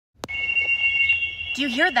Do you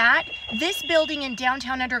hear that? This building in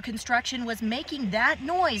downtown under construction was making that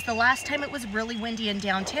noise the last time it was really windy in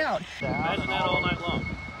downtown. Imagine that all night long.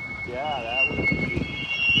 Yeah, that would be...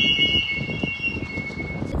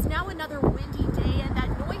 It's now another windy day and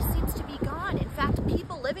that noise seems to be gone. In fact,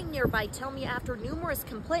 people living nearby tell me after numerous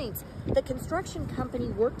complaints, the construction company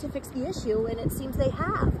worked to fix the issue, and it seems they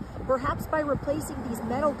have. Perhaps by replacing these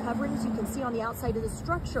metal coverings you can see on the outside of the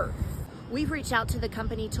structure. We've reached out to the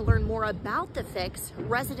company to learn more about the fix.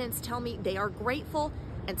 Residents tell me they are grateful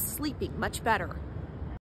and sleeping much better.